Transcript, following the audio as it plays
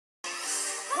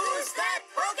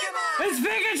It's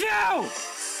Pikachu!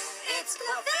 It's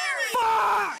Clefairy!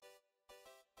 Fuck!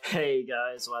 Hey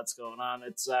guys, what's going on?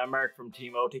 It's Mark from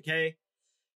TeamOTK,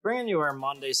 bringing you our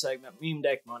Monday segment, Meme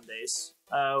Deck Mondays.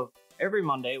 Every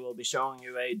Monday we'll be showing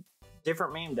you a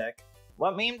different meme deck.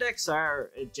 What meme decks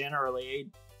are, generally,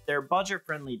 they're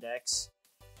budget-friendly decks.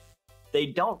 They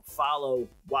don't follow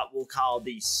what we'll call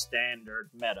the standard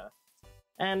meta.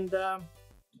 And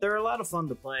they're a lot of fun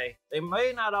to play. They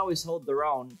may not always hold their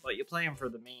own, but you play them for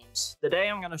the memes. Today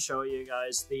I'm going to show you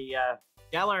guys the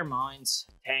Galar Mine's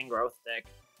Tangrowth deck.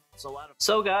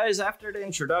 So guys, after the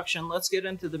introduction, let's get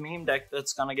into the meme deck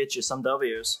that's going to get you some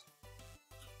W's.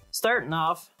 Starting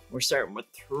off, we're starting with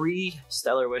 3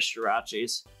 Stellar Wish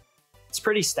Jirachis. It's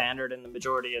pretty standard in the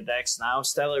majority of decks now.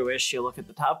 Stellar Wish, you look at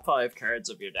the top 5 cards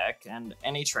of your deck, and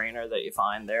any trainer that you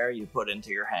find there, you put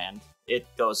into your hand. It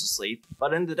goes to sleep.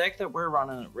 But in the deck that we're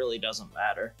running, it really doesn't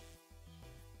matter.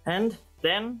 And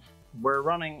then we're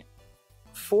running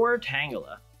 4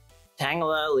 Tangela.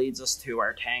 Tangela leads us to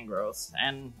our Tangrowth,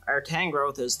 and our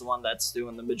Tangrowth is the one that's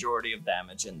doing the majority of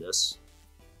damage in this.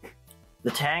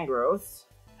 The Tangrowth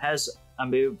has a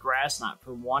move Grass Knot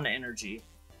for 1 energy.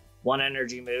 1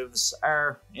 energy moves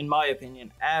are, in my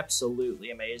opinion,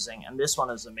 absolutely amazing, and this one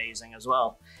is amazing as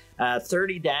well.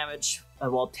 30 damage,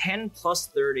 10 plus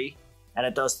 30, and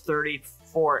it does 30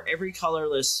 for every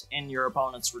colorless in your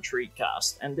opponent's retreat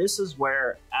cost, and this is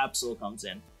where Absol comes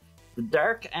in. The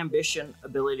Dark Ambition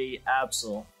ability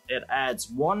Absol, it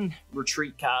adds 1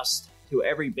 retreat cost to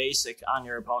every basic on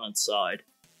your opponent's side,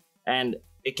 and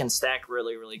it can stack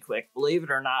really, really quick. Believe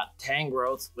it or not,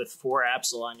 Tangrowth with 4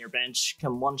 Absol on your bench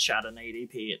can one-shot an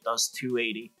ADP. It does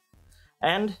 280.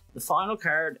 And the final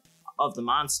card of the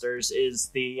monsters is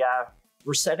the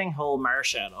Resetting Hull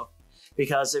Marshadow.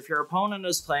 Because if your opponent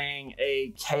is playing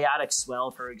a Chaotic Swell,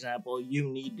 for example, you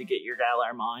need to get your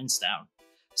Galar Mines down.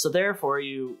 So therefore,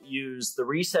 you use the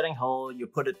Resetting Hull, you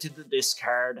put it to the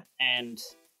discard, and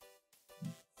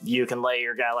you can lay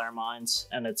your Galar Mines,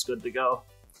 and it's good to go.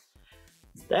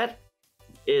 That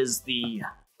is the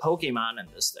Pokemon in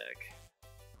this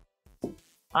deck.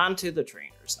 On to the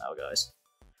trainers now, guys.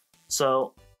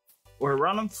 So, we're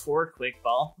running 4 Quick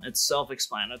Ball. It's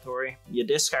self-explanatory. You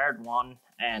discard 1,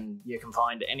 and you can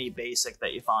find any basic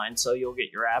that you find. So you'll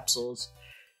get your Absols,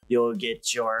 you'll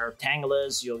get your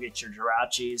Tangelas, you'll get your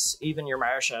Jirachis, even your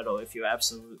Marshadow if you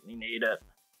absolutely need it.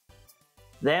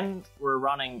 Then we're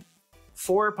running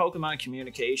 4 Pokemon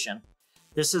Communication.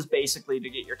 This is basically to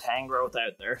get your Tangrowth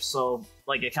out there. So,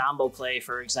 like a combo play,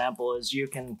 for example, is you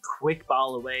can Quick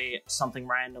Ball away something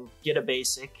random, get a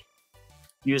basic,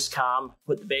 use Calm,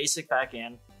 put the basic back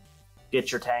in,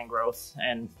 get your Tangrowth,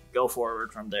 and go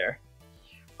forward from there.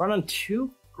 Running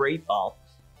 2 Great Ball.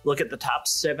 Look at the top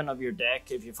 7 of your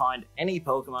deck. If you find any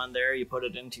Pokemon there, you put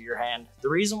it into your hand. The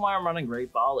reason why I'm running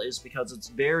Great Ball is because it's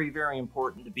very, very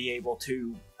important to be able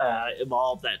to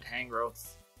evolve that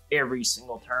Tangrowth every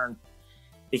single turn.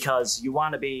 Because you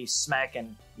want to be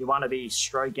smacking, you want to be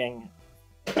striking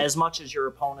as much as your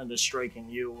opponent is striking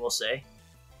you, we'll say.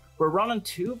 We're running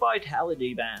 2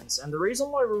 Vitality Bands, and the reason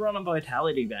why we're running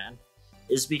Vitality Band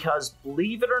is because,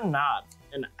 believe it or not,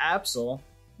 an Absol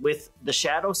with the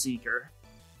Shadow Seeker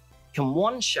can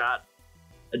one-shot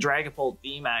a Dragapult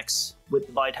VMAX with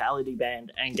the Vitality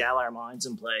Band and Galar Mines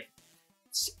in play.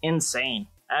 It's insane.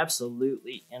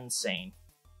 Absolutely insane.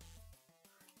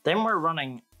 Then we're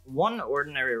running 1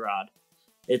 Ordinary Rod.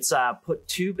 It's put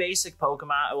 2 basic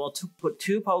Pokemon, put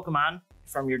 2 Pokemon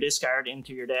from your discard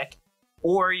into your deck,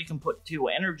 or you can put 2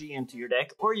 energy into your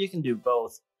deck, or you can do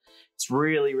both. It's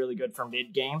really, really good for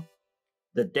mid-game.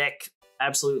 The deck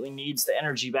absolutely needs the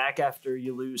energy back after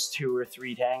you lose 2 or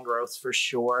 3 Tangrowths for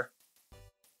sure.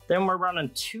 Then we're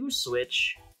running 2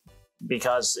 Switch,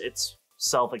 because it's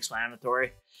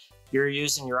self-explanatory. You're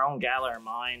using your own Galar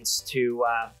Mines to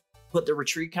put the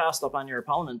retreat cost up on your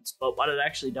opponent, but what it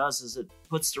actually does is it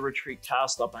puts the retreat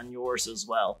cost up on yours as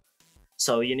well.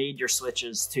 So you need your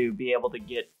switches to be able to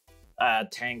get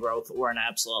Tangrowth or an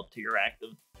Absol up to your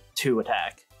active to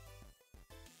attack.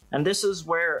 And this is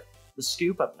where the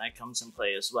Scoop Up Net comes in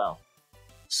play as well.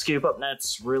 Scoop Up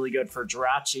Net's really good for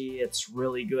Jirachi, it's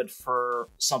really good for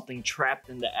something trapped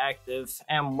into active,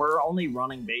 and we're only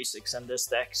running basics in this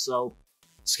deck, so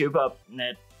Scoop Up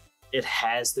Net, it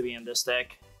has to be in this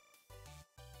deck.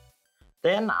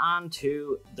 Then on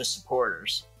to the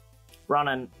supporters.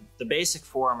 Running the basic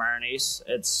 4 Marnies.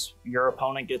 It's your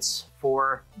opponent gets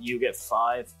 4, you get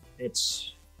 5.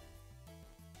 It's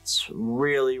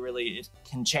really, really, it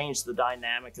can change the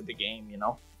dynamic of the game, you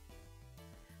know.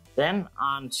 Then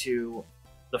on to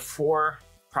the 4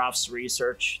 Prof's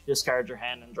Research. Discard your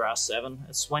hand and draw 7.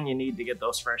 It's when you need to get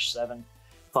those fresh 7.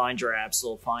 find your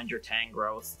Absol, find your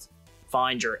Tangrowth,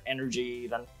 find your energy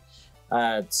even.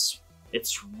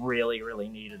 It's really, really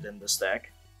needed in this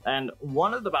deck. And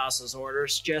one of the boss's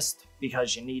orders, just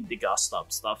because you need to gust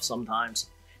up stuff sometimes.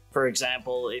 For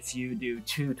example, if you do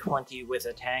 220 with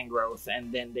a Tangrowth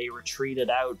and then they retreat it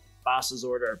out, boss's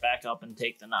order back up and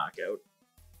take the knockout.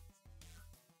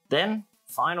 Then,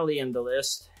 finally in the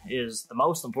list, is the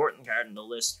most important card in the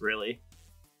list, really.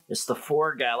 It's the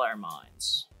 4 Galar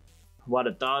Mines. What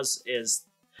it does is,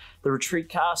 the retreat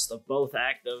cost of both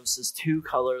actives is 2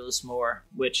 colorless more,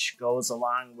 which goes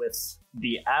along with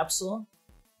the Absol,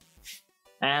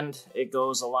 and it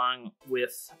goes along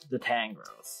with the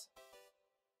Tangrowth.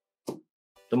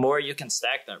 The more you can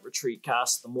stack that retreat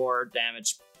cost, the more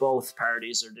damage both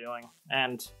parties are doing,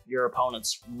 and your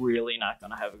opponent's really not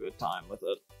going to have a good time with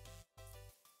it.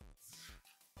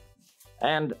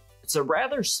 And it's a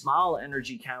rather small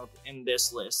energy count in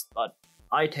this list, but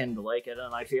I tend to like it,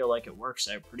 and I feel like it works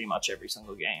out pretty much every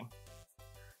single game.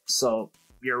 So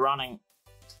you're running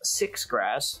 6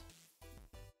 grass,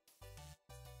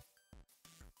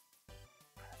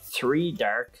 3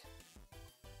 dark,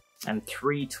 and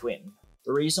 3 twin.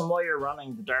 The reason why you're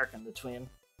running the dark and the twin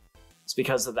is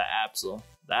because of the Absol.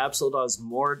 The Absol does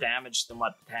more damage than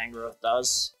what the Tangrowth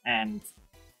does, and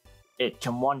it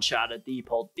can one-shot a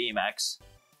default DMAX,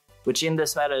 which in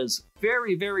this meta is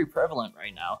very, very prevalent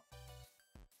right now.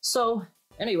 So,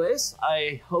 anyways,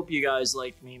 I hope you guys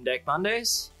liked Meme Deck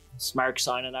Mondays. It's Mark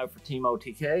signing out for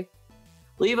TeamOTK.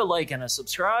 Leave a like and a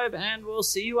subscribe, and we'll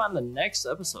see you on the next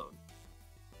episode.